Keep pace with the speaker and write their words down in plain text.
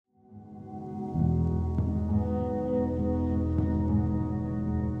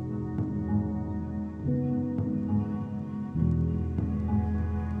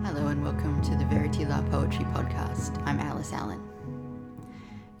welcome to the Verity La Poetry podcast. I'm Alice Allen.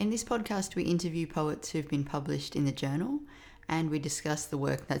 In this podcast, we interview poets who've been published in the journal and we discuss the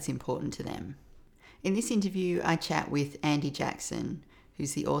work that's important to them. In this interview, I chat with Andy Jackson,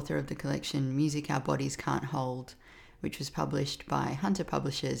 who's the author of the collection Music Our Bodies Can't Hold, which was published by Hunter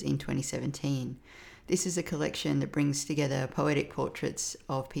Publishers in 2017. This is a collection that brings together poetic portraits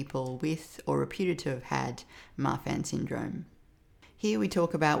of people with or reputed to have had Marfan syndrome. Here we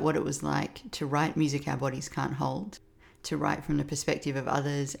talk about what it was like to write Music Our Bodies Can't Hold, to write from the perspective of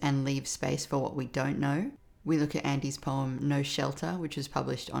others and leave space for what we don't know. We look at Andy's poem No Shelter, which was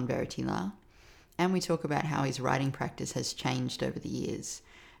published on Verity La, and we talk about how his writing practice has changed over the years,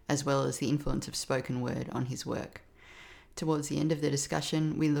 as well as the influence of spoken word on his work. Towards the end of the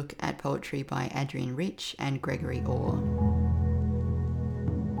discussion, we look at poetry by Adrian Rich and Gregory Orr.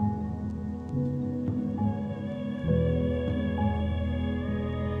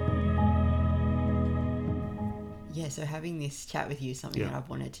 Yeah, so having this chat with you is something that I've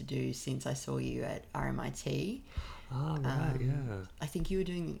wanted to do since I saw you at RMIT. Oh, right, yeah. I think you were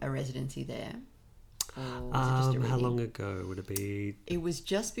doing a residency there. Or was it just a how reading? long ago would it be? It was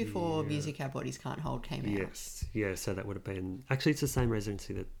just before Music Our Bodies Can't Hold came out. Yes, yeah, so that would have been... Actually, it's the same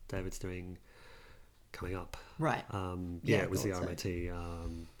residency that David's doing coming up. Right. It was the RMIT,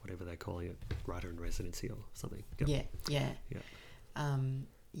 whatever they're calling it, writer in residency or something. Yep.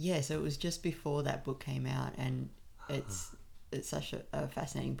 Yeah. So it was just before that book came out, and it's such a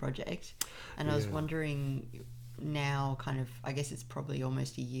fascinating project. And I was wondering now, kind of, I guess it's probably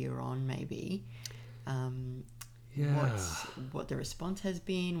almost a year on, maybe. What the response has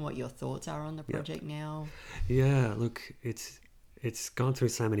been, what your thoughts are on the project now. Yeah, look, it's gone through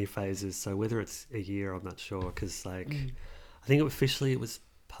so many phases. So whether it's a year, I'm not sure, because I think officially it was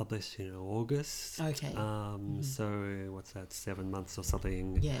published in August. Okay. So what's that, 7 months or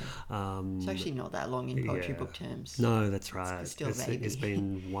something? Yeah. It's actually not that long in poetry book terms. No, that's right. It's still a baby. It's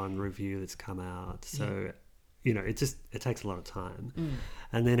been one review that's come out. So, it takes a lot of time.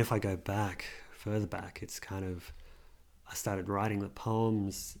 And then if I go further back, it's kind of, I started writing the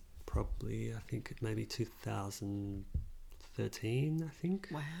poems probably, I think maybe 2013, I think.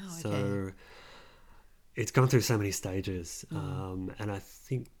 Wow, okay. So it's gone through so many stages. And I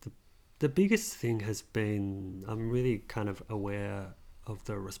think the biggest thing has been, I'm really kind of aware of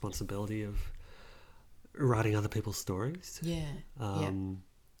the responsibility of writing other people's stories. Yeah. Kind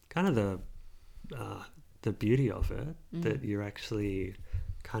of the beauty of it, that you're actually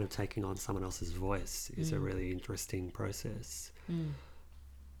kind of taking on someone else's voice is a really interesting process.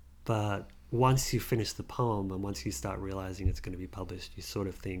 But once you finish the poem and once you start realizing it's going to be published, you sort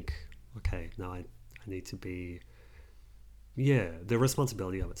of think, okay, no, I need to be, the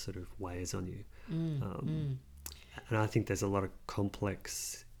responsibility of it sort of weighs on you. And I think there's a lot of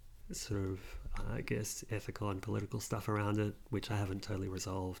complex sort of, I guess, ethical and political stuff around it, which I haven't totally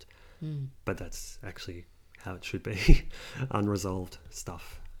resolved. But that's actually how it should be. Unresolved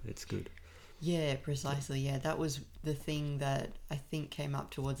stuff. It's good. Yeah, precisely. Yeah, that was the thing that I think came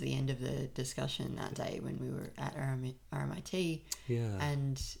up towards the end of the discussion that day when we were at RMIT. Yeah.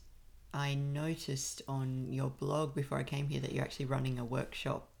 And I noticed on your blog before I came here that you're actually running a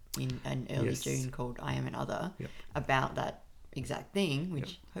workshop in early June called I Am an Other about that exact thing,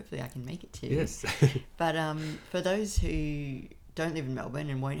 which hopefully I can make it to. Yes. But for those who don't live in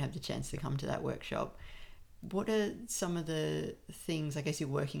Melbourne and won't have the chance to come to that workshop, what are some of the things, I guess you're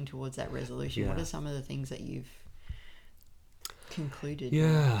working towards that resolution, what are some of the things that you've concluded?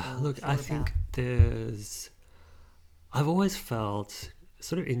 Look, I think I've always felt,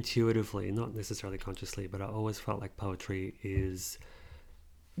 sort of intuitively, not necessarily consciously, but I always felt like poetry is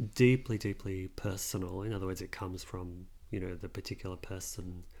deeply, deeply personal. In other words, it comes from, the particular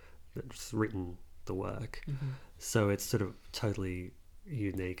person that's written the work. So it's sort of totally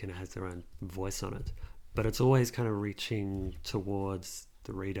unique and it has their own voice on it. But it's always kind of reaching towards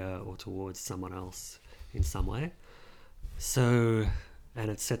the reader or towards someone else in some way. So, and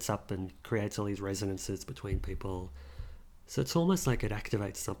it sets up and creates all these resonances between people. So it's almost like it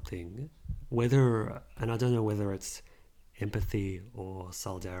activates something, and I don't know whether it's empathy or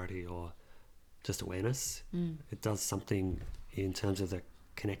solidarity or just awareness. It does something in terms of the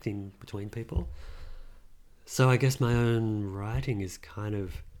connecting between people. So I guess my own writing is kind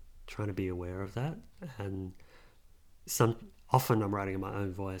of trying to be aware of that, and often I'm writing in my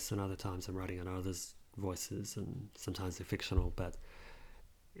own voice and other times I'm writing in others' voices, and sometimes they're fictional, but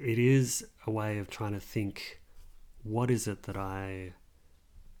it is a way of trying to think, what is it that I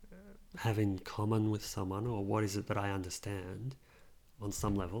have in common with someone, or what is it that I understand on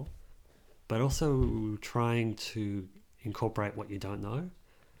some level, but also trying to incorporate what you don't know.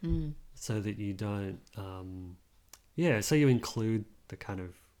 so that you don't, so you include the kind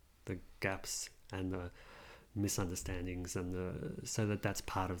of the gaps and the misunderstandings so that that's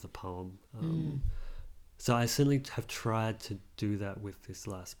part of the poem. So I certainly have tried to do that with this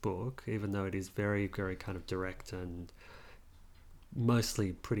last book, even though it is very, very kind of direct and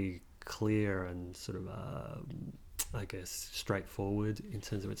mostly pretty clear and sort of, I guess, straightforward in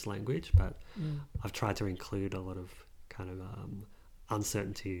terms of its language. But I've tried to include a lot of kind of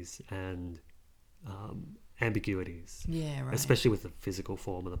uncertainties and ambiguities, especially with the physical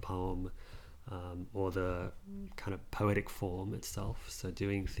form of the poem. Or the kind of poetic form itself. So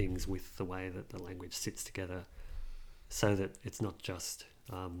doing things with the way that the language sits together so that it's not just,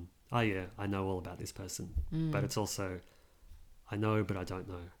 I know all about this person, but it's also, I know, but I don't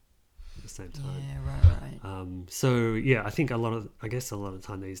know at the same time. Yeah, right. I think a lot of the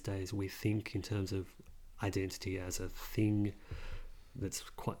time these days we think in terms of identity as a thing that's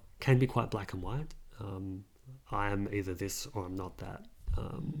can be quite black and white. I am either this or I'm not that.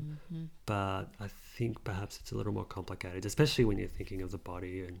 But I think perhaps it's a little more complicated, especially when you're thinking of the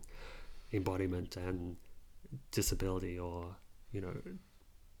body and embodiment and disability or,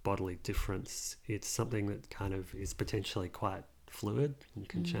 bodily difference. It's something that kind of is potentially quite fluid and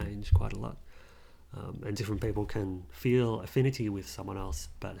can change quite a lot. And different people can feel affinity with someone else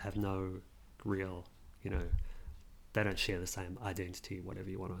but have no real, they don't share the same identity, whatever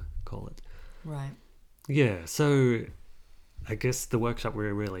you want to call it. Right. Yeah, so I guess the workshop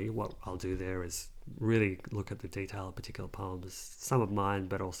what I'll do there is really look at the detail of particular poems, some of mine,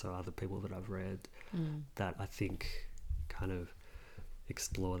 but also other people that I've read that I think kind of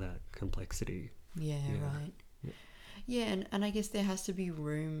explore that complexity. Yeah. Right. Yeah, and I guess there has to be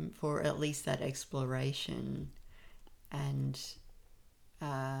room for at least that exploration and,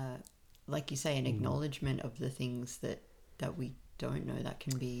 like you say, an acknowledgement of the things that we don't know that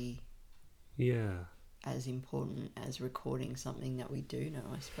can be... Yeah. As important as recording something that we do know,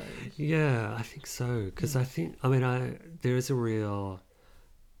 I suppose. Yeah, I think so. Because there's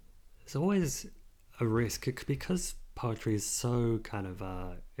always a risk because poetry is so kind of,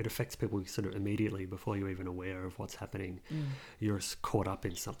 it affects people sort of immediately before you're even aware of what's happening. You're caught up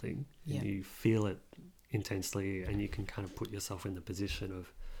in something and you feel it intensely and you can kind of put yourself in the position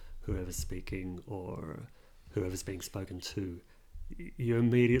of whoever's speaking or whoever's being spoken to. You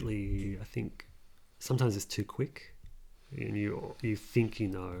immediately, I think, sometimes it's too quick and you think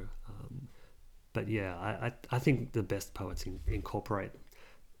but yeah, I think the best poets incorporate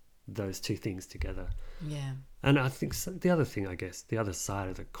those two things together. Yeah. And I think the other thing, I guess, the other side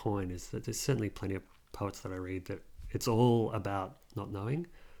of the coin is that there's certainly plenty of poets that I read that it's all about not knowing.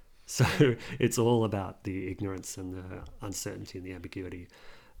 So it's all about the ignorance and the uncertainty and the ambiguity.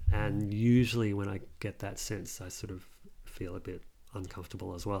 And usually when I get that sense, I sort of feel a bit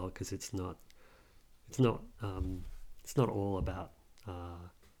uncomfortable as well because it's not all about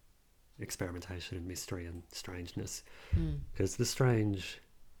experimentation and mystery and strangeness, because the strange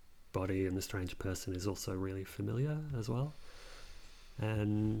body and the strange person is also really familiar as well.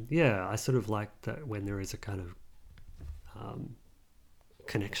 And yeah, I sort of like that when there is a kind of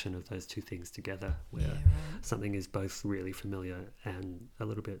connection of those two things together, where something is both really familiar and a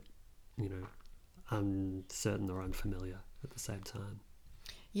little bit, uncertain or unfamiliar at the same time.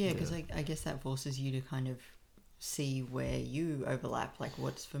 Yeah, because I guess that forces you to kind of see where you overlap, like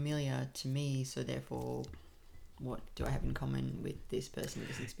what's familiar to me, so therefore what do I have in common with this person,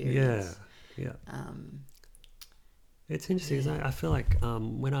 this experience? Yeah. It's interesting, isn't it? I feel like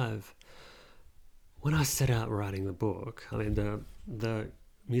when I set out writing the book, I mean, the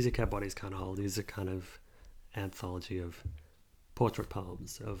Music Our Bodies Can't Hold is a kind of anthology of portrait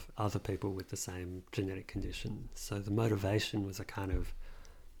poems of other people with the same genetic condition. So the motivation was a kind of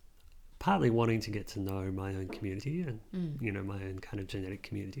partly wanting to get to know my own community and, my own kind of genetic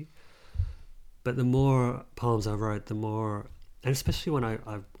community. But the more poems I wrote, the more, and especially when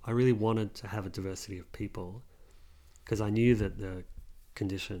I really wanted to have a diversity of people, because I knew that the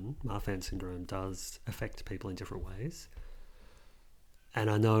condition, Marfan syndrome, does affect people in different ways. And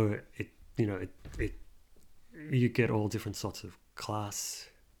I know you get all different sorts of class,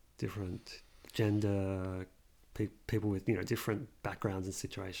 different gender, people with different backgrounds and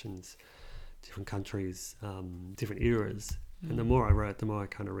situations, different countries, different eras. And the more I wrote, the more I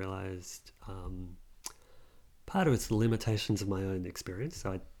kind of realized part of it's the limitations of my own experience.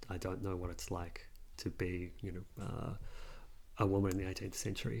 So I don't know what it's like to be a woman in the 18th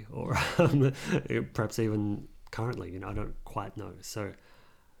century or perhaps even currently, I don't quite know. So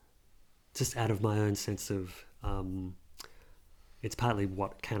just out of my own sense of it's partly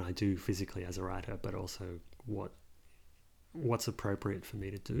what can I do physically as a writer, but also what what's appropriate for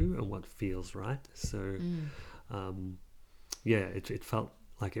me to do and what feels right. So, it felt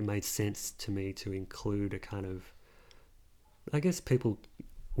like it made sense to me to include a kind of, I guess, people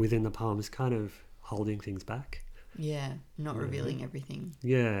within the poems kind of holding things back. Yeah, not revealing everything.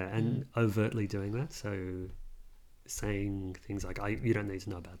 Yeah, and overtly doing that. So saying things like, you don't need to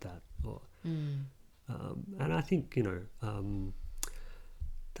know about that. Or, and I think,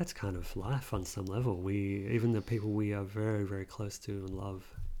 that's kind of life on some level. Even the people we are very, very close to and love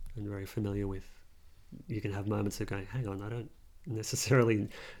and very familiar with, you can have moments of going, hang on, I don't necessarily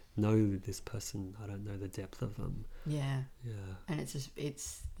know this person. I don't know the depth of them. Yeah. Yeah. And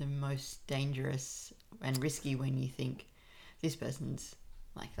it's the most dangerous and risky when you think this person's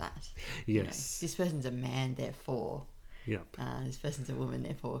like that. Yes. This person's a man, therefore. Yep. This person's a woman,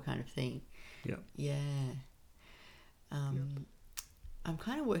 therefore, kind of thing. Yep. Yeah. I'm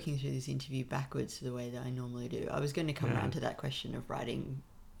kind of working through this interview backwards to the way that I normally do. I was going to come around to that question of writing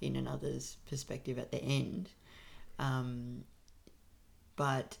in another's perspective at the end.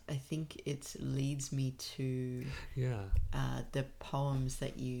 But I think it leads me to the poems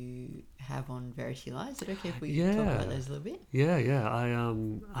that you have on Verity Lies. Is it okay if we talk about those a little bit? Yeah. I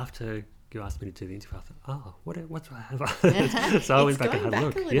after you asked me to do the interview, I thought, what do I have? So I went back and had a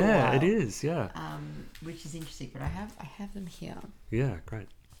look. While. It is. Yeah. Which is interesting, but I have them here. Yeah, great.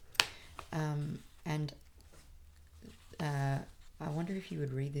 And I wonder if you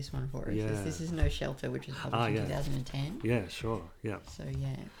would read this one for us. Yeah. This is No Shelter, which was published in 2010. Yeah, sure. Yeah. So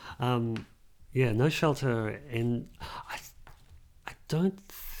yeah. No Shelter, and I don't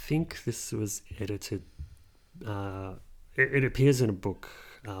think this was edited. It appears in a book,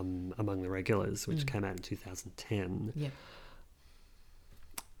 Among the Regulars, which came out in 2010. Yeah.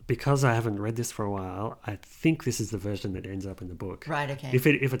 Because I haven't read this for a while, I think this is the version that ends up in the book. Right, okay. If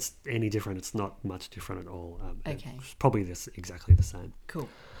it's any different, it's not much different at all. Okay. It's probably exactly the same. Cool.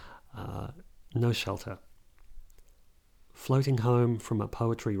 No Shelter. Floating home from a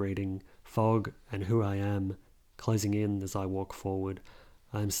poetry reading, fog and who I am, closing in as I walk forward,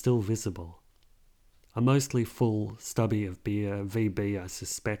 I am still visible. A mostly full stubby of beer, VB I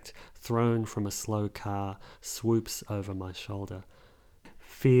suspect, thrown from a slow car, swoops over my shoulder.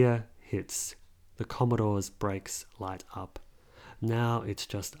 Fear hits. The Commodore's brakes light up. Now it's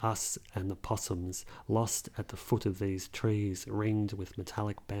just us and the possums, lost at the foot of these trees ringed with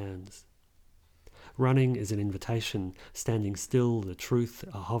metallic bands. Running is an invitation, standing still, the truth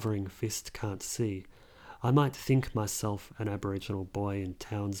a hovering fist can't see. I might think myself an Aboriginal boy in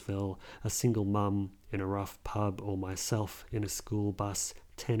Townsville, a single mum in a rough pub, or myself in a school bus,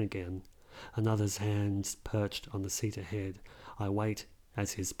 10 again. Another's hands perched on the seat ahead. I wait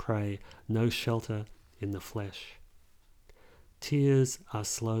as his prey, no shelter in the flesh. Tears are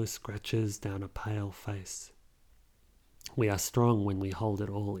slow scratches down a pale face. We are strong when we hold it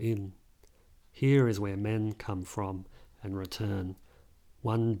all in. Here is where men come from and return.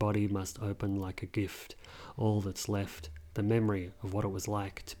 One body must open like a gift, all that's left, the memory of what it was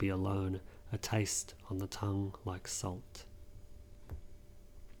like to be alone, a taste on the tongue like salt.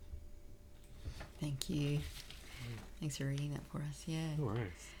 Thank you. Thanks for reading that for us. Yeah. No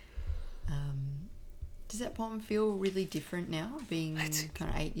worries. Does that poem feel really different now, being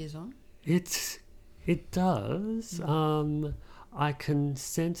kind of 8 years on? It does. I can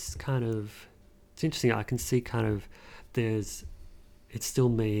sense kind of. It's interesting. I can see kind of. It's still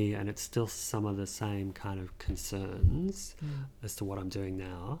me, and it's still some of the same kind of concerns as to what I'm doing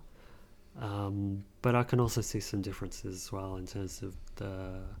now. But I can also see some differences as well in terms of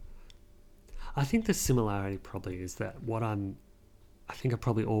I think the similarity probably is that I think I've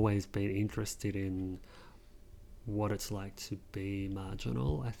probably always been interested in what it's like to be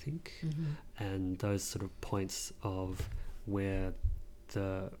marginal, I think, and those sort of points of where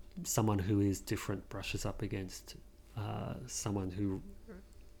someone who is different brushes up against someone who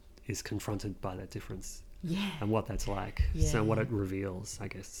is confronted by that difference, and what that's like, so what it reveals, I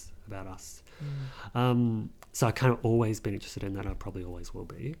guess, about us. So I kind of always been interested in that. I probably always will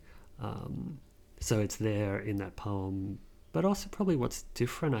be. So it's there in that poem, but also probably what's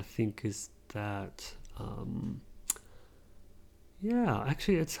different, I think, is that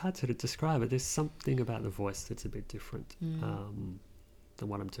actually it's hard to describe it. There's something about the voice that's a bit different than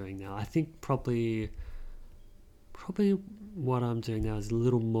what I'm doing now. I think probably what I'm doing now is a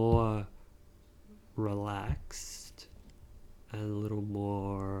little more relaxed and a little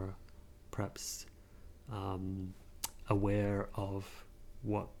more perhaps aware of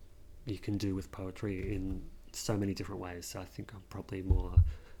what you can do with poetry in so many different ways. So I think I'm probably more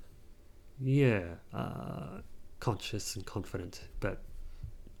conscious and confident, but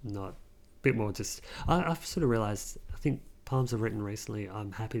not a bit more just I've sort of realized, I think poems I've written recently,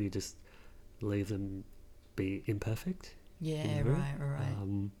 I'm happy to just leave them be imperfect. Yeah, you know? right.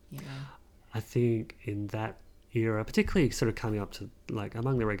 Yeah. I think in that era, particularly sort of coming up to like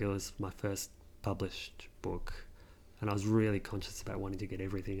Among the Regulars, my first published book, and I was really conscious about wanting to get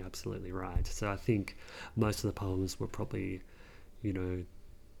everything absolutely right. So I think most of the poems were probably,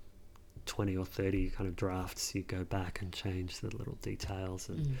 20 or 30 kind of drafts. You go back and change the little details,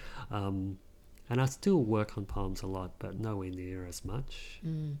 and I still work on poems a lot, but nowhere near as much.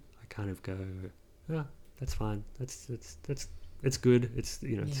 I kind of go, that's fine. It's good. It's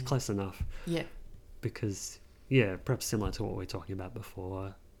it's close enough. Yeah. Because perhaps similar to what we were talking about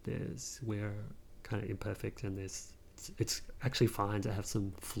before, we're kind of imperfect, and it's actually fine to have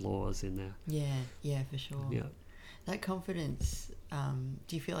some flaws in there. Yeah, for sure. Yeah. That confidence,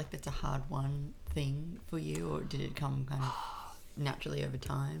 do you feel like that's a hard won thing for you, or did it come kind of naturally over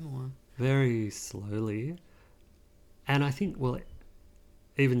time, or? Very slowly. And I think, well,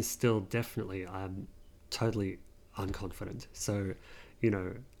 even still, definitely, I'm totally unconfident. So,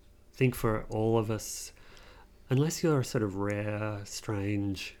 I think for all of us, unless you're a sort of rare,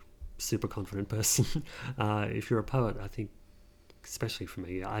 strange, super confident person, if you're a poet, I think, especially for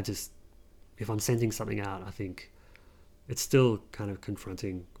me, if I'm sending something out, I think it's still kind of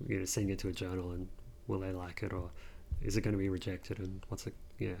confronting, sending it to a journal, and will they like it, or is it going to be rejected, and what do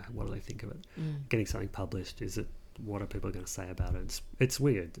they think of it? Getting something published, what are people going to say about it? It's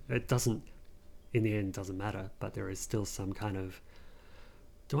weird. It doesn't, in the end, doesn't matter, but there is still some kind of,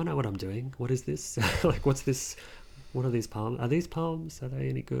 do I know what I'm doing? What is this? Like, what's this? What are these poems? Are these poems? Are they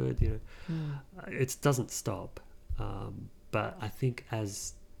any good? It doesn't stop. But I think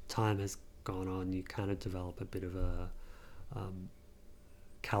as time has gone on, you kind of develop a bit of a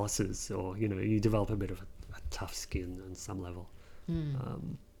calluses, or you develop a bit of a tough skin on some level.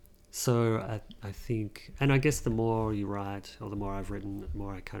 So I think, and I guess the more you write, or the more I've written, the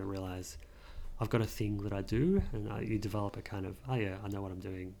more I kind of realize I've got a thing that I do, and you develop a kind of, I know what I'm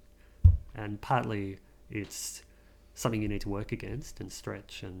doing. And partly it's something you need to work against and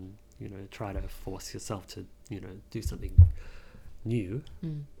stretch, and try to force yourself to do something new.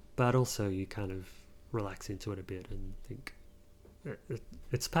 But also you kind of relax into it a bit and think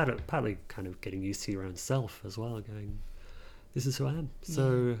it's partly kind of getting used to your own self as well, going, this is who I am.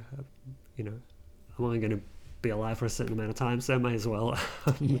 So I'm only going to be alive for a certain amount of time, so I may as well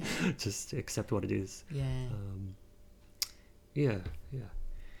just accept what it is.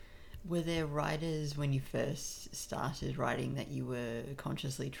 Were there writers when you first started writing that you were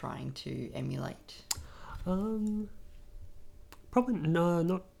consciously trying to emulate? Probably no,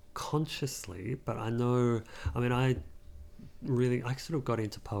 not consciously, but I know, I sort of got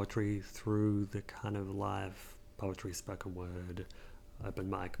into poetry through the kind of live poetry, spoken word, open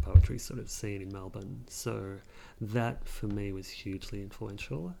mic poetry sort of scene in Melbourne. So that for me was hugely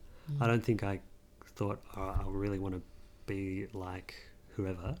influential. I don't think I thought, I really want to be like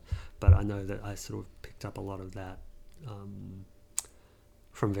whoever, but I know that I sort of picked up a lot of that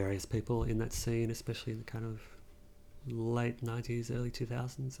from various people in that scene, especially in the kind of late 90s, early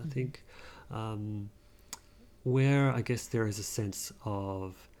 2000s, I think, where I guess there is a sense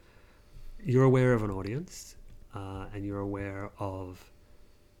of you're aware of an audience, and you're aware of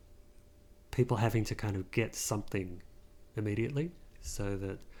people having to kind of get something immediately, so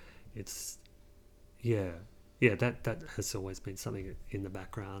that it's that has always been something in the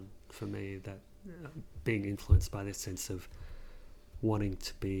background for me, that being influenced by this sense of wanting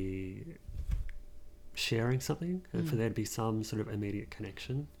to be sharing something, and for there to be some sort of immediate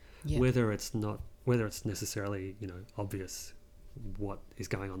connection, whether it's necessarily obvious what is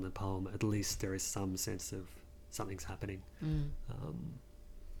going on in the poem, at least there is some sense of something's happening.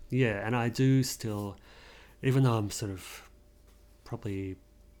 And I do still, even though I'm sort of probably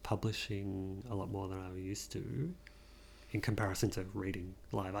publishing a lot more than I used to in comparison to reading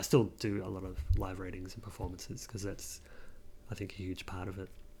live, I still do a lot of live readings and performances, because that's, I think, a huge part of it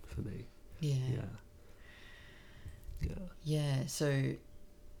for me. So it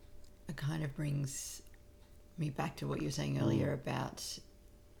kind of brings me back to what you were saying earlier about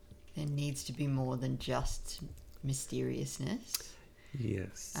there needs to be more than just mysteriousness.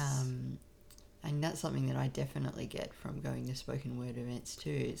 Yes. And that's something that I definitely get from going to spoken word events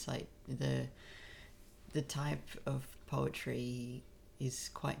too. It's like the type of poetry is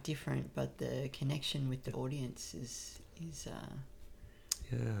quite different, but the connection with the audience is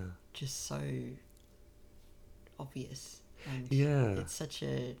just so obvious. And it's such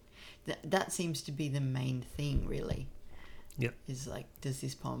a that seems to be the main thing, really. Is like, does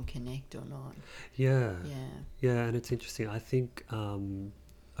this poem connect or not? And it's interesting. I think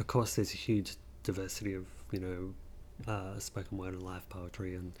of course there's a huge diversity of spoken word and live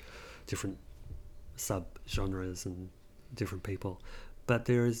poetry and different sub-genres and different people. But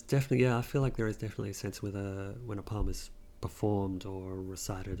there is definitely, I feel like there is definitely a sense when a poem is performed or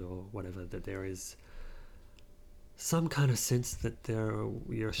recited or whatever, that there is some kind of sense that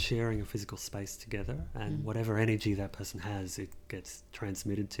you're sharing a physical space together, and whatever energy that person has, it gets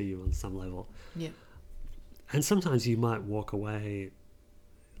transmitted to you on some level. Yeah. And sometimes you might walk away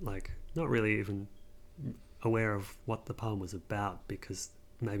like not really even aware of what the poem was about, because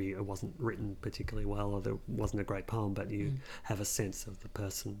maybe it wasn't written particularly well, or there wasn't a great poem, but you have a sense of the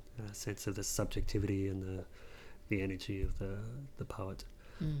person, a sense of the subjectivity and the energy of the poet.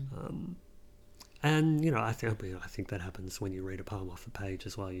 And I think that happens when you read a poem off the page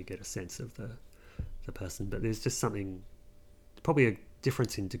as well. You get a sense of the person, but there's just something, probably a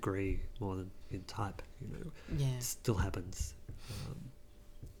difference in degree more than in type. Yeah. It still happens.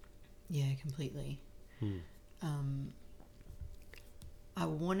 Yeah, completely. I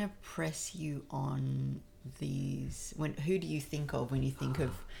want to press you on these. Who do you think of when you think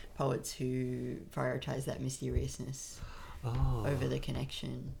of poets who prioritize that mysteriousness over the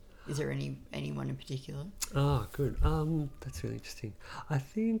connection? Is there anyone in particular? Oh, good. That's really interesting. I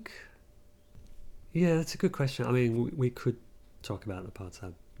think, yeah, that's a good question. I mean, we could talk about the poets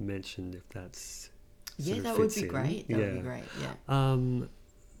I've mentioned, if that's that would be great. That would be great. Yeah.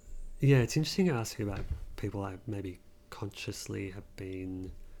 Yeah, it's interesting to ask you about people I maybe consciously have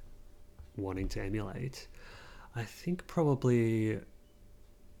been wanting to emulate. I think probably,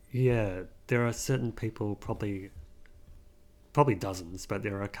 yeah, there are certain people, probably dozens, but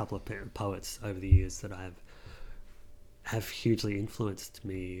there are a couple of poets over the years that have hugely influenced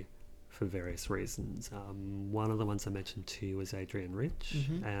me for various reasons. One of the ones I mentioned to you was Adrienne Rich,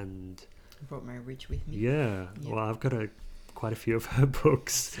 and I brought my Rich with me. Yeah, well, I've got quite a few of her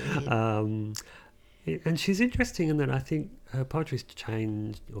books. And she's interesting in that I think her poetry's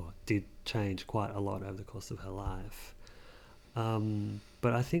changed, or did change quite a lot over the course of her life.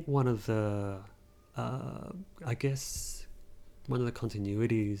 But I think one of the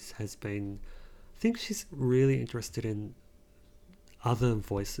continuities has been, I think she's really interested in other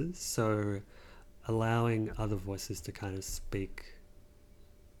voices, so allowing other voices to kind of speak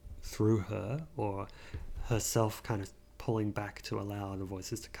through her, or herself kind of pulling back to allow other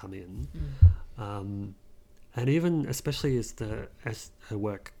voices to come in. And even especially as her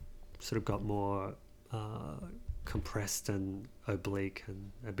work sort of got more compressed and oblique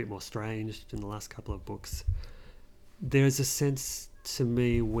and a bit more strange in the last couple of books, there's a sense to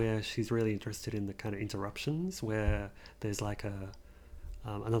me where she's really interested in the kind of interruptions, where there's like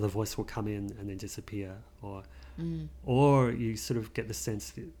another voice will come in and then disappear, or you sort of get the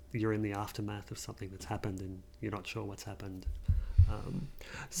sense that you're in the aftermath of something that's happened and you're not sure what's happened.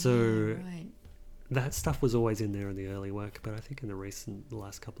 That stuff was always in there in the early work, but I think in the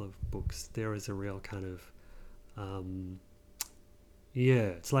last couple of books, there is a real kind of,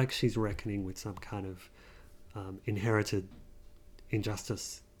 it's like she's reckoning with some kind of inherited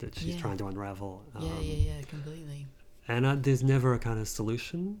injustice that she's trying to unravel. Completely. And there's never a kind of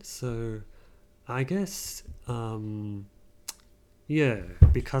solution. So I guess,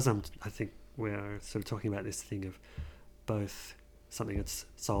 because I think we're sort of talking about this thing of both something that's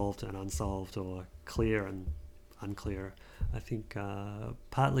solved and unsolved, or clear and unclear. I think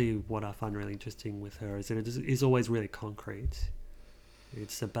partly what I find really interesting with her is that it is always really concrete.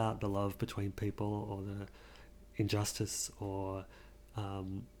 It's about the love between people, or the injustice, or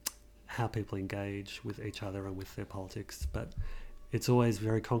how people engage with each other and with their politics. But it's always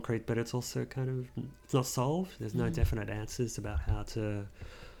very concrete, but it's also it's not solved. There's no definite answers about how to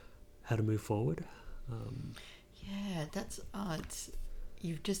move forward.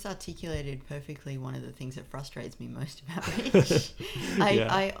 You've just articulated perfectly one of the things that frustrates me most about Rich.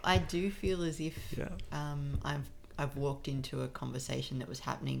 I do feel as if I've walked into a conversation that was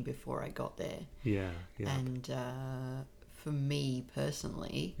happening before I got there. And for me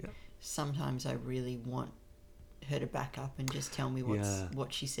personally, sometimes I really want her to back up and just tell me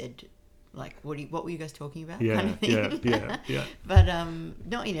what she said. Like, what were you guys talking about? Kind of thing. But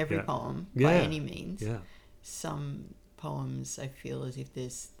not in every poem by any means. Some poems I feel as if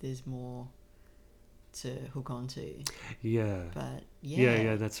there's more to hook onto. But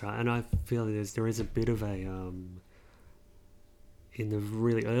that's right. And I feel there is a bit of a in the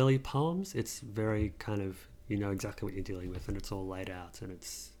really early poems, it's very kind of, exactly what you're dealing with, and it's all laid out and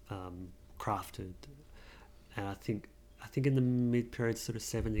it's crafted. And I think in the mid-period, sort of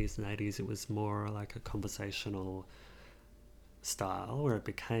 70s and 80s, it was more like a conversational style, where it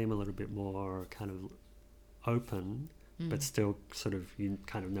became a little bit more kind of open, but still sort of, you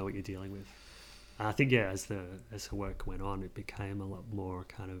kind of know what you're dealing with. I think as her work went on, it became a lot more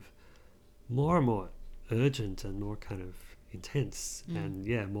kind of more and more urgent and more kind of intense, and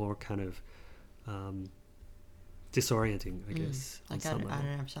more kind of disorienting, I guess. Like I don't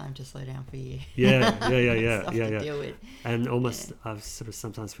have time to slow down for you. Yeah. Stuff to deal with. And almost, I sort of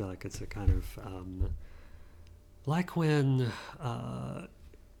sometimes feel like it's a kind of like when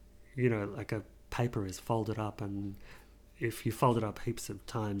like a paper is folded up, and if you fold it up heaps of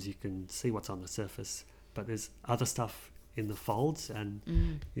times, you can see what's on the surface, but there's other stuff in the folds, and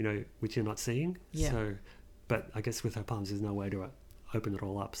which you're not seeing. Yeah. So, but I guess with her poems, there's no way to open it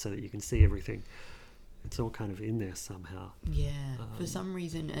all up so that you can see everything. It's all kind of in there somehow. Yeah. For some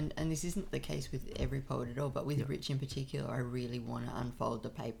reason, and this isn't the case with every poet at all, but with Rich in particular, I really want to unfold the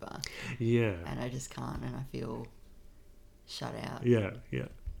paper. Yeah. And I just can't, and I feel shut out. Yeah.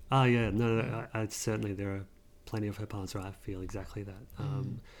 Oh, yeah. No, I certainly, there are plenty of her poems where I feel exactly that.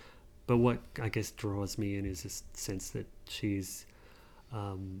 But what I guess draws me in is this sense that she's...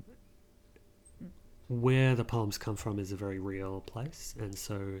 where the poems come from is a very real place, and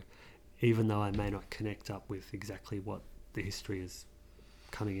so even though I may not connect up with exactly what the history is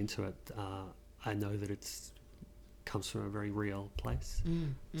coming into it, I know that it's comes from a very real place.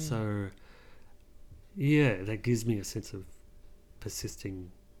 So that gives me a sense of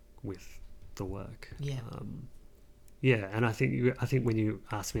persisting with the work. And I think when you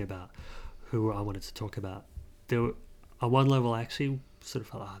asked me about who I wanted to talk about, on one level I actually sort of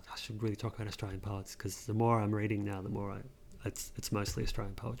felt I should really talk about Australian poets, because the more I'm reading now, the more it's mostly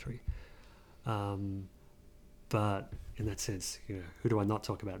Australian poetry. But in that sense, who do I not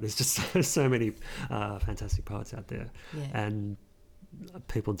talk about? There's just so many fantastic poets out there, and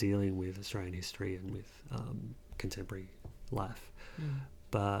people dealing with Australian history and with contemporary life.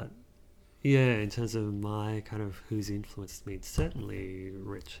 But in terms of my kind of who's influenced me, certainly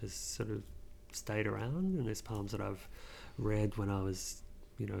Rich has sort of stayed around, and there's poems that I've read when I was,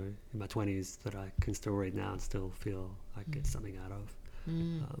 in my 20s that I can still read now and still feel I get something out of.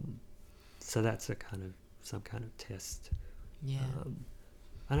 So that's some kind of test.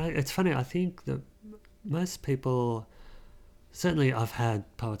 And it's funny, I think that most people, certainly I've had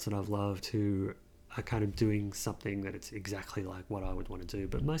poets that I've loved who are kind of doing something that it's exactly like what I would want to do,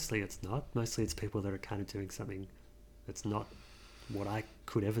 but mostly it's not. Mostly it's people that are kind of doing something that's not what I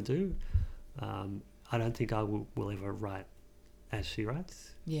could ever do. I don't think I will ever write as she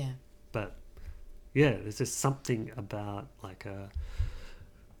writes. But there's just something about like a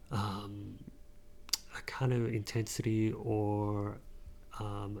kind of intensity or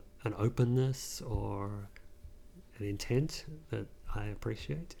an openness or an intent that I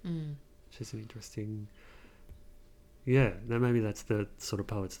appreciate. Which is an interesting... maybe that's the sort of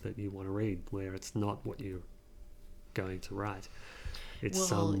poets that you want to read, where it's not what you're going to write. It's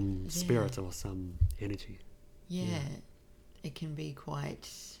some spirit or some energy. It can be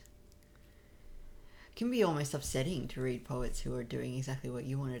almost upsetting to read poets who are doing exactly what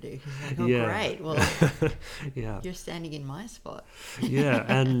you want to do. It's like, great, well, you're standing in my spot.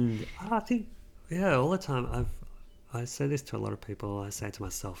 And I think, all the time I say this to a lot of people, I say it to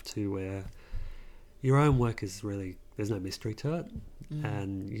myself too, where your own work is really, there's no mystery to it,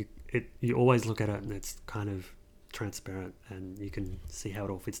 and you always look at it and it's kind of transparent, and you can see how it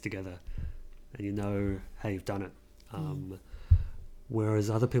all fits together, and you know how you've done it. Whereas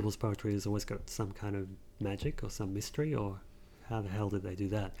other people's poetry has always got some kind of magic or some mystery, or how the hell did they do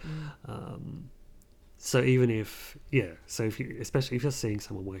that? So even if especially if you're seeing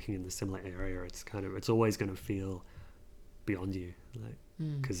someone working in the similar area, it's always going to feel beyond you, like,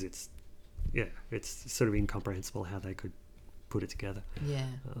 because it's sort of incomprehensible how they could put it together.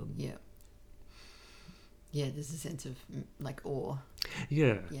 There's a sense of like awe.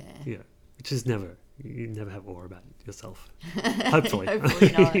 Which is you never have awe about yourself. Hopefully.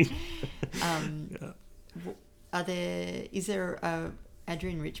 Hopefully not. Is there a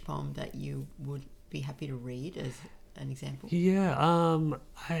Adrian Rich poem that you would be happy to read as an example?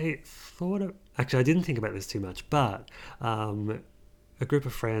 I thought of... Actually, I didn't think about this too much, but a group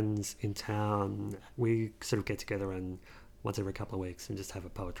of friends in town, we sort of get together and once every couple of weeks and just have a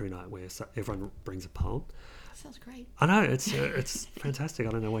poetry night where everyone brings a poem. Sounds great. I know, it's fantastic.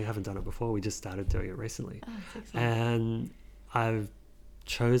 I don't know why we haven't done it before. We just started doing it recently. Oh, that's excellent. And I've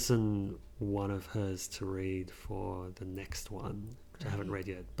chosen one of hers to read for the next one, which I haven't read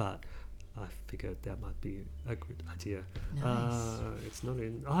yet, but I figured that might be a good idea. Nice. It's not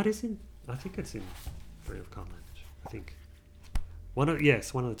in... Oh, it is in... I think it's in Free of Conlange, I think. One of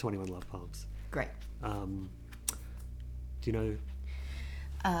the 21 Love Poems. Great. Do you know...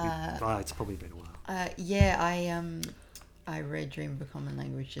 it's probably been a while. I I read Dream of a Common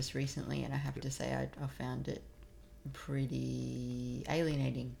Language just recently, and I have to say I found it pretty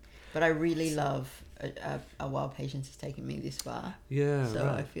alienating. But I really love A Wild Patience Has Taken Me This Far. Yeah, So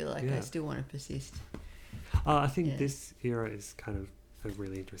right. I feel like I still want to persist. I think Yeah. this era is kind of a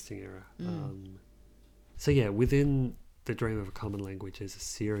really interesting era. Mm. So yeah, within The Dream of a Common Language is a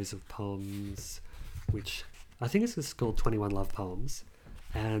series of poems, which I think it's just called 21 Love Poems,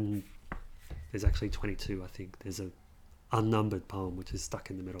 and there's actually 22. I think there's a unnumbered poem which is stuck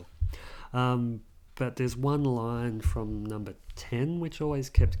in the middle. But there's one line from number 10 which always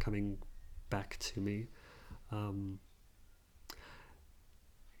kept coming back to me.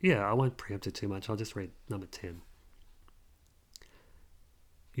 Yeah, I won't preempt it too much. I'll just read number 10.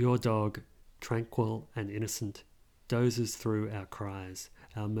 Your dog, tranquil and innocent, dozes through our cries,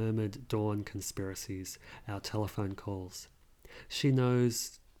 our murmured dawn conspiracies, our telephone calls. She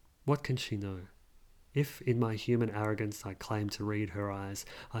knows... What can she know? If in my human arrogance I claim to read her eyes,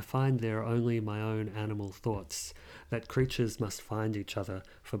 I find there only my own animal thoughts, that creatures must find each other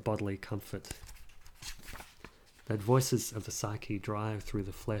for bodily comfort. That voices of the psyche drive through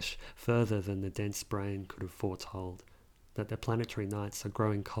the flesh further than the dense brain could have foretold. That the planetary nights are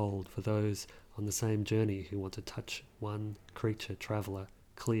growing cold for those on the same journey who want to touch one creature traveller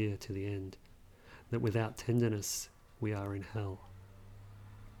clear to the end. That without tenderness we are in hell.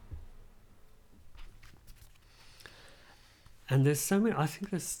 And there's so many, I think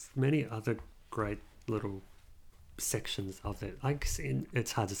there's many other great little sections of it.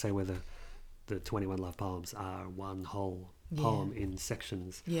 It's hard to say whether the 21 Love Poems are one whole poem in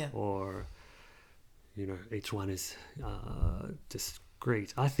sections, or, you know, each one is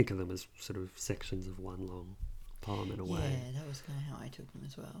discrete. I think of them as sort of sections of one long poem in a way. Yeah, that was kind of how I took them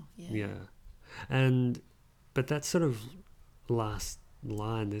as well. Yeah. But that sort of last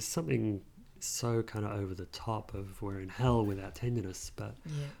line, there's something so kind of over the top of we're in hell without tenderness, but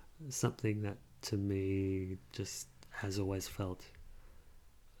something that to me just has always felt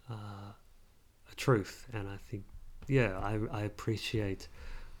a truth. And I think, I appreciate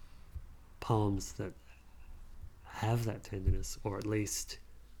poems that have that tenderness, or at least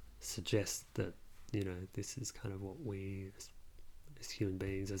suggest that, you know, this is kind of what we as human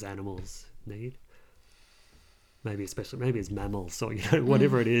beings, as animals, need. Maybe as mammals, or, you know,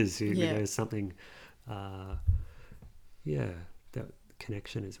 whatever it is, you know, there's something, that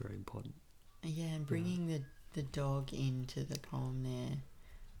connection is very important. Yeah, and bringing the dog into the poem there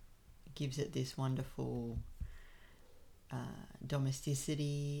gives it this wonderful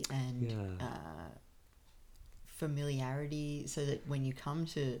domesticity and familiarity, so that when you come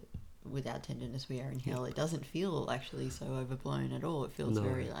to without tenderness we are in hell, it doesn't feel actually so overblown at all. It feels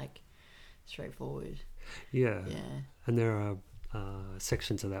very like straightforward. And there are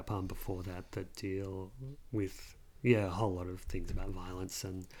sections of that poem before that deal with a whole lot of things about violence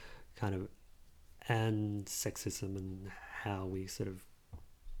and and sexism and how we sort of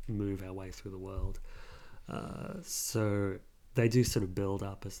move our way through the world. So they do sort of build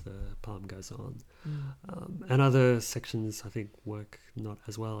up as the poem goes on. And other sections I think work not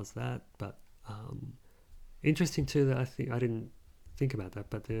as well as that, but interesting too that I think I didn't think about that,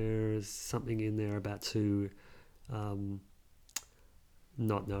 but there's something in there about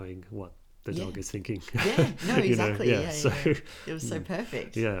not knowing what the dog is thinking. Exactly. You know? So it was so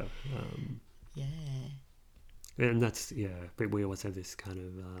perfect. And that's but we always have this kind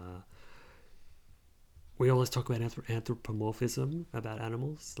of we always talk about anthropomorphism about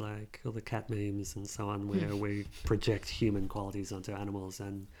animals, like all the cat memes and so on, where we project human qualities onto animals,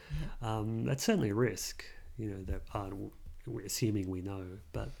 and that's certainly a risk, you know, that we're assuming we know,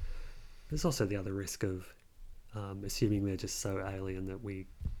 but there's also the other risk of assuming they're just so alien that we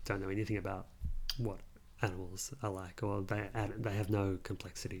don't know anything about what animals are like, or they have no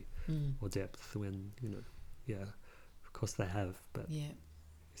complexity or depth, when, you know, of course they have, but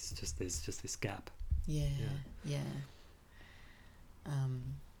it's just, there's just this gap.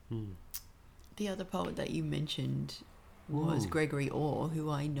 The other poet that you mentioned was Gregory Orr, who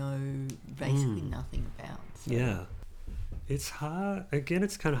I know basically nothing about. So. It's hard. Again,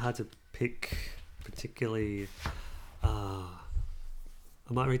 it's kind of hard to pick particularly. I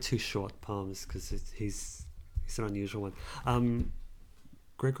might read two short poems because he's an unusual one.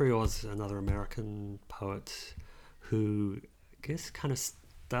 Gregory Orr's another American poet who I guess kind of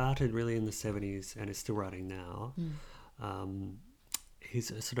started really in the 70s and is still writing now. His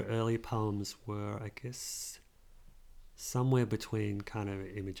sort of early poems were, I guess, somewhere between kind of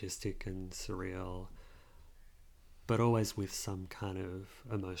imagistic and surreal, but always with some kind of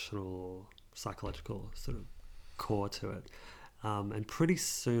emotional, psychological sort of core to it. And pretty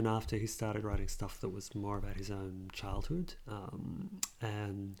soon after, he started writing stuff that was more about his own childhood,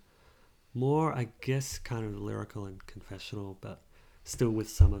 and more, I guess, kind of lyrical and confessional, but still with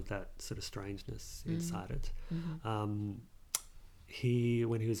some of that sort of strangeness inside it. When he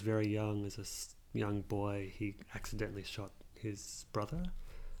was very young, as a young boy, he accidentally shot his brother,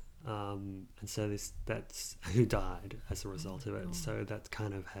 and so that's who died as a result of it. Oh. So that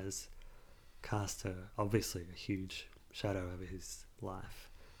kind of has cast obviously a huge shadow over his life,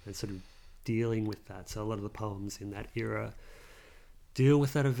 and sort of dealing with that. So a lot of the poems in that era deal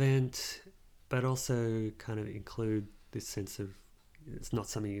with that event, but also kind of include this sense of it's not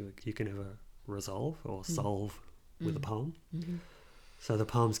something you can ever resolve or solve with a poem. So the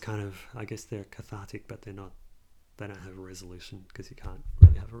poems kind of, I guess they're cathartic, but they don't have a resolution, because you can't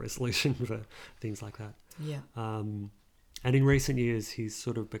really have a resolution for things like that. Yeah. And in recent years, he's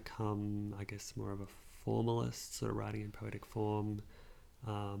sort of become, I guess, more of a formalist, sort of writing in poetic form.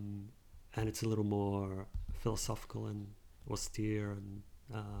 And it's a little more philosophical and austere.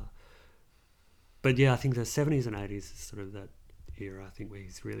 But yeah, I think the 70s and 80s is sort of that era, I think, where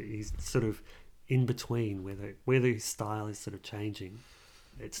he's sort of in between, where the style is sort of changing.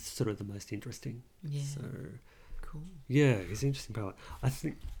 It's sort of the most interesting. Yeah. So cool. Yeah, he's an interesting poet. I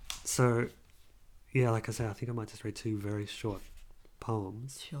think so. Yeah, like I say, I think I might just read two very short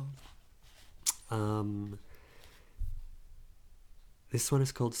poems. Sure. This one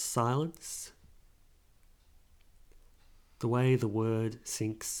is called Silence. The way the word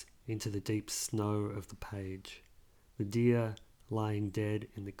sinks into the deep snow of the page. The deer lying dead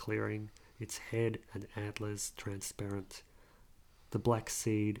in the clearing, its head and antlers transparent. The black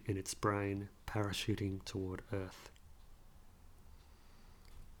seed in its brain parachuting toward earth.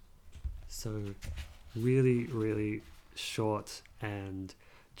 So really, really short, and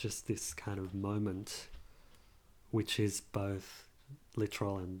just this kind of moment which is both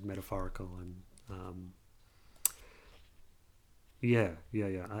literal and metaphorical, and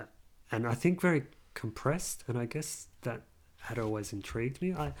and I think very compressed, and I guess that had always intrigued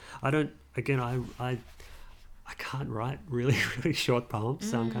me. I can't write really, really short poems,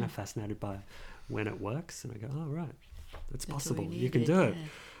 so I'm kind of fascinated by when it works, and I go, oh, right, that's possible. You can do it.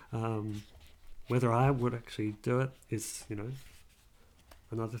 Whether I would actually do it is,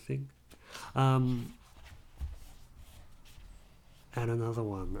 another thing. And another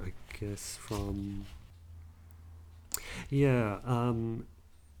one, I guess, from...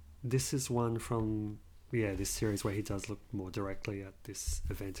 this is one from, this series where he does look more directly at this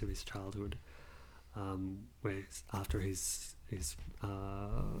event of his childhood, where after his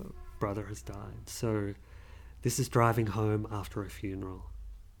brother has died. So this is driving home after a funeral.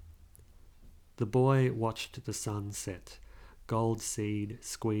 The boy watched the sun set, gold seed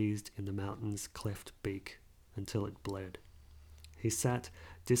squeezed in the mountain's cleft beak until it bled. He sat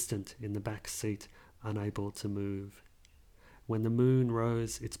distant in the back seat, unable to move. When the moon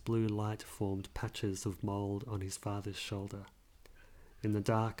rose, its blue light formed patches of mould on his father's shoulder. In the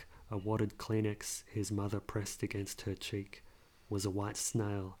dark, a wadded Kleenex his mother pressed against her cheek was a white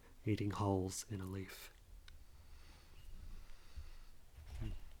snail eating holes in a leaf.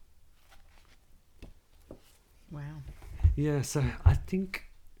 Wow. Yeah, so I think,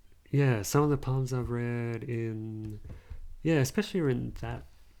 some of the poems I've read especially in that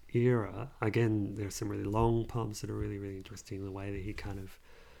era, again, there's some really long poems that are really, really interesting, the way that he kind of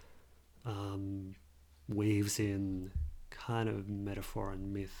weaves in kind of metaphor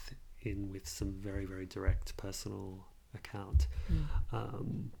and myth in with some very, very direct personal account.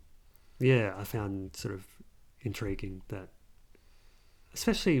 I found sort of intriguing that,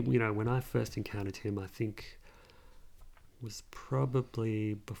 especially, when I first encountered him, I think was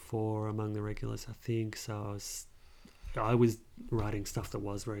probably before Among the Regulars, I think. So I was writing stuff that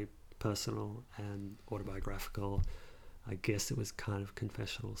was very personal and autobiographical. I guess it was kind of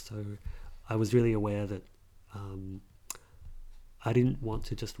confessional. So I was really aware that I didn't want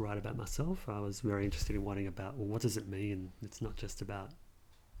to just write about myself. I was very interested in writing about, well, what does it mean? It's not just about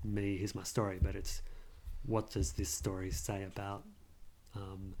me, here's my story, but it's what does this story say about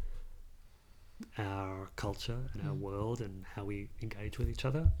our culture and our world and how we engage with each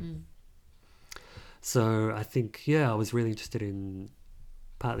other. So I think, I was really interested in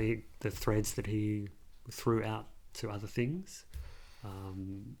partly the threads that he threw out to other things,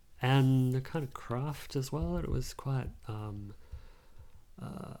 and the kind of craft as well. It was quite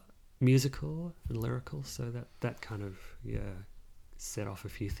musical and lyrical, so that kind of, set off a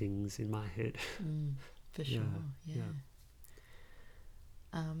few things in my head. For sure, yeah.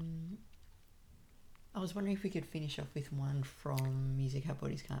 I was wondering if we could finish off with one from Music Our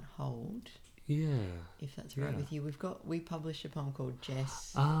Bodies Can't Hold. if that's right with you. We published a poem called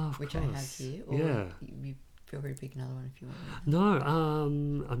Jess, which course. I have here. Or you feel free to pick another one if you want. No,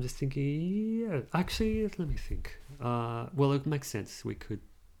 I'm just thinking. Yeah, actually, let me think. Well, it makes sense. We could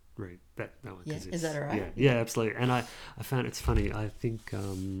read that one. Yeah, is that all right? Yeah, absolutely. And I found it's funny. I think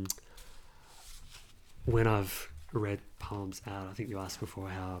when I've read poems out, I think you asked before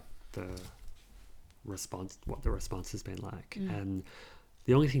how what the response has been like, and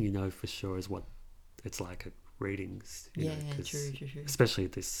the only thing you know for sure is what it's like at readings. True. Especially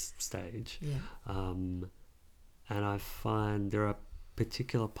at this stage. Yeah. And I find there are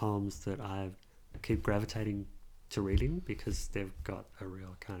particular poems that I keep gravitating to reading because they've got a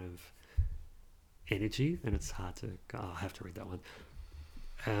real kind of energy, and it's hard to go, I have to read that one.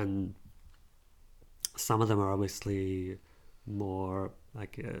 And some of them are obviously more, I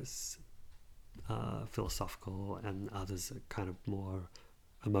guess, philosophical, and others are kind of more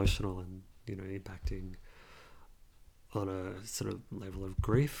emotional and, impacting on a sort of level of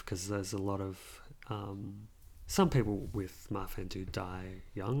grief, because there's a lot of some people with Marfan do die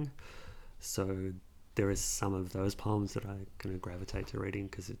young, so there is some of those poems that I kind of gravitate to reading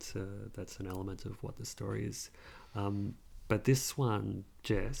because that's an element of what the story is. But this one,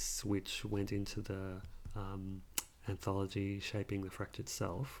 Jess, which went into the anthology Shaping the Fractured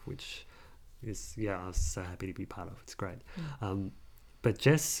Self, which is, I was so happy to be part of. It's great. But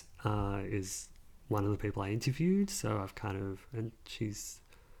Jess is one of the people I interviewed, so I've and she's,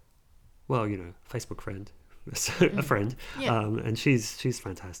 Facebook friend, a friend, and she's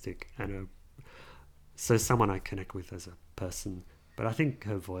fantastic, and so someone I connect with as a person. But I think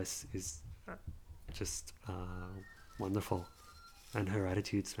her voice is just wonderful, and her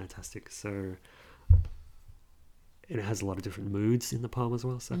attitude's fantastic. So, and it has a lot of different moods in the poem as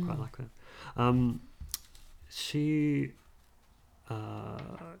well, so I quite like that.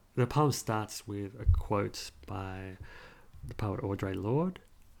 The poem starts with a quote by the poet Audre Lorde,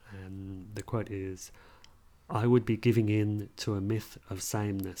 and the quote is, "I would be giving in to a myth of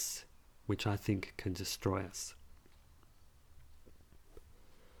sameness, which I think can destroy us.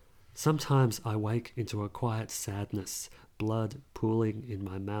 Sometimes I wake into a quiet sadness, blood pooling in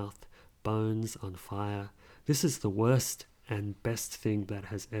my mouth, bones on fire. This is the worst and best thing that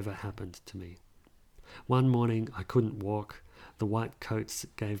has ever happened to me. One morning I couldn't walk. The white coats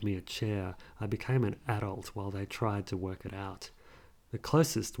gave me a chair. I became an adult while they tried to work it out. The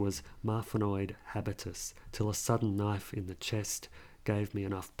closest was Marfanoid habitus, till a sudden knife in the chest gave me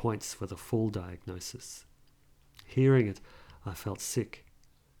enough points for the full diagnosis. Hearing it, I felt sick.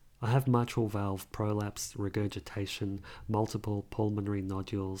 I have mitral valve prolapse, regurgitation, multiple pulmonary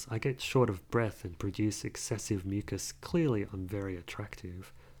nodules. I get short of breath and produce excessive mucus. Clearly, I'm very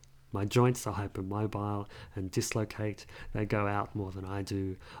attractive. My joints are hypermobile and dislocate. They go out more than I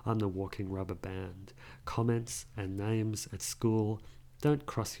do. I'm the walking rubber band. Comments and names at school. Don't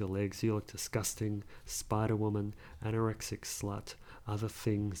cross your legs, you look disgusting. Spider-Woman, anorexic slut. Other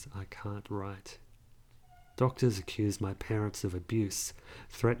things I can't write. Doctors accused my parents of abuse,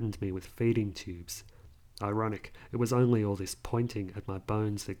 threatened me with feeding tubes. Ironic, it was only all this pointing at my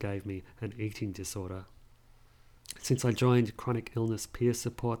bones that gave me an eating disorder. Since I joined chronic illness peer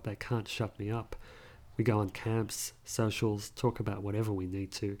support, they can't shut me up. We go on camps, socials, talk about whatever we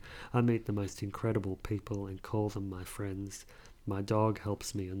need to. I meet the most incredible people and call them my friends. My dog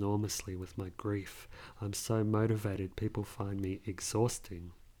helps me enormously with my grief. I'm so motivated, people find me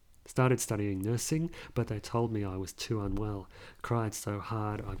exhausting. Started studying nursing, but they told me I was too unwell. Cried so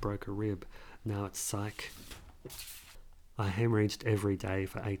hard I broke a rib. Now it's psych. I hemorrhaged every day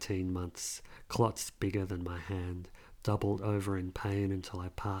for 18 months. Clots bigger than my hand. Doubled over in pain until I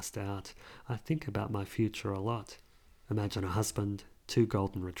passed out. I think about my future a lot. Imagine a husband, 2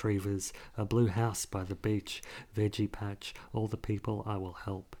 golden retrievers, a blue house by the beach, veggie patch, all the people I will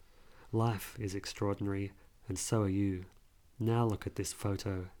help. Life is extraordinary, and so are you. Now look at this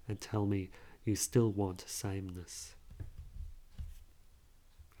photo and tell me you still want sameness."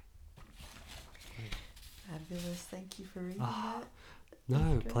 Fabulous. Thank you for reading that.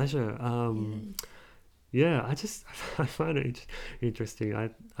 No, pleasure. I find it interesting.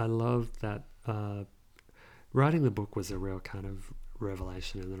 I love that writing the book was a real kind of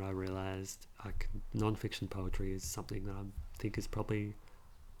revelation, and then I realized non-fiction poetry is something that I think is probably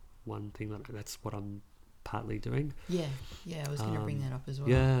one thing that's what I'm partly doing. Yeah, I was going to bring that up as well.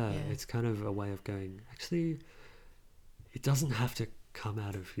 Yeah, it's kind of a way of going, actually, it doesn't have to come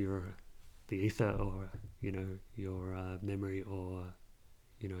out of the ether or, your memory or,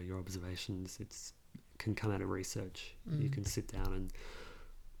 your observations. It can come out of research. You can sit down and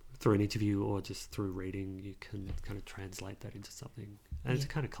through an interview or just through reading, you can kind of translate that into something. And it's a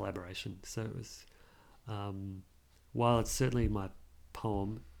kind of collaboration. So it was, while it's certainly my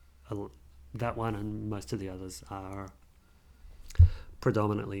poem, that one and most of the others are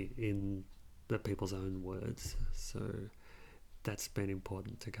predominantly in the people's own words. So that's been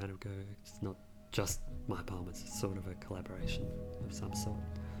important to kind of go, it's not just my poem, it's sort of a collaboration of some sort.